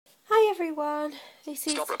everyone, this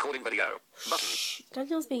is... Stop recording video. Button. Shh,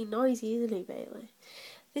 Daniel's being noisy, isn't he, Bailey?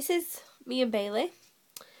 This is me and Bailey,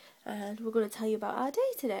 and we're going to tell you about our day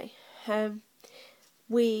today.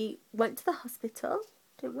 We went to the hospital,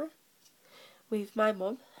 didn't we? With my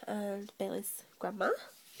mum and Bailey's grandma.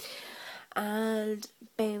 And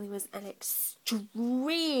Bailey was an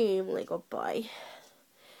extremely good boy.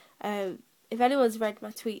 If anyone's read my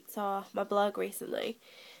tweets or my blog recently,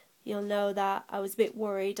 you'll know that I was a bit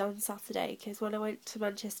worried on Saturday because when I went to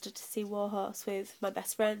Manchester to see Warhorse with my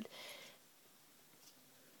best friend,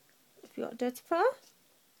 if you got a dirty paw,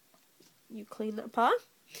 you clean that paw.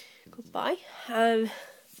 Goodbye.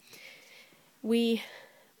 We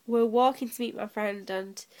were walking to meet my friend,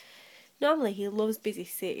 and normally he loves busy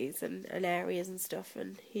cities and areas and stuff,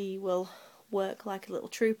 and he will work like a little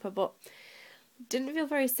trooper, but didn't feel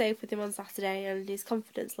very safe with him on Saturday, and his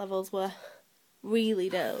confidence levels were really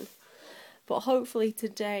down. But hopefully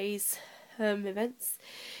today's events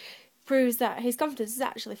proves that his confidence is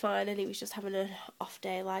actually fine, and he was just having an off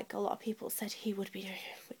day like a lot of people said he would be doing,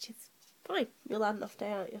 which is fine. You'll have an off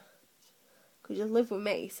day, aren't you? Because you live with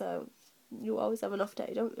me, so you always have an off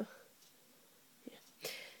day, don't you? Yeah.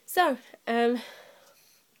 So, that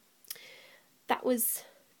was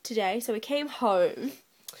today. So we came home,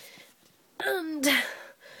 and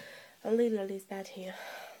I'm leaning on his bed here,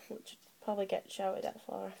 which will probably get showered at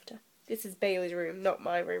for after. This is Bailey's room, not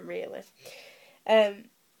my room, really.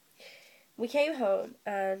 We came home,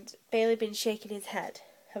 and Bailey had been shaking his head,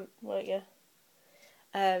 weren't you?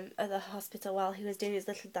 At the hospital while he was doing his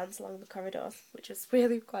little dance along the corridors, which was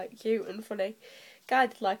really quite cute and funny. Guy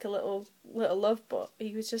did like a little love, but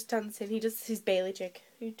he was just dancing. He does his Bailey jig.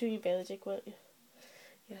 You were doing your Bailey jig, weren't you?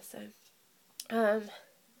 Yeah, so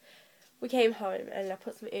we came home and I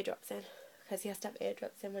put some eardrops in because he has to have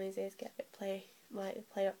eardrops in when his ears get a bit play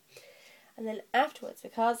up. And then afterwards,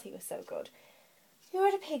 because he was so good, you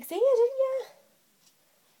had a pig's ear, didn't you?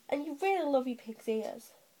 And you really love your pig's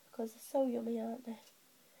ears because they're so yummy, aren't they?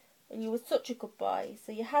 And you were such a good boy,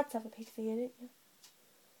 so you had to have a pig's ear, didn't you?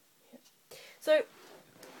 Yeah. So,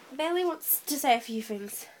 Bailey wants to say a few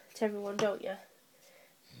things to everyone, don't you?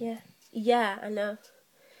 Yeah. Yeah, I know.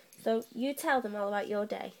 So, you tell them all about your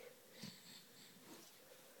day.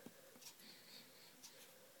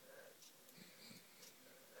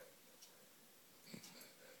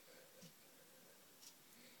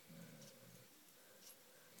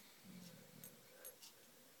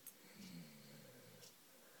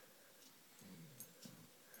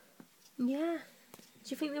 Yeah. Do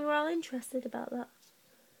you think they were all interested about that?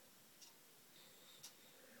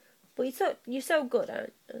 But you're so good,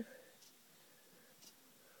 aren't you?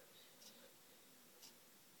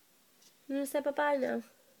 You want to say bye-bye now?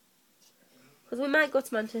 Because we might go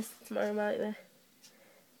to Manchester tomorrow, might we?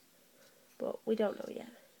 But we don't know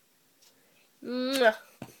yet. Mwah.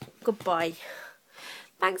 Goodbye.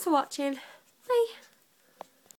 Thanks for watching. Bye.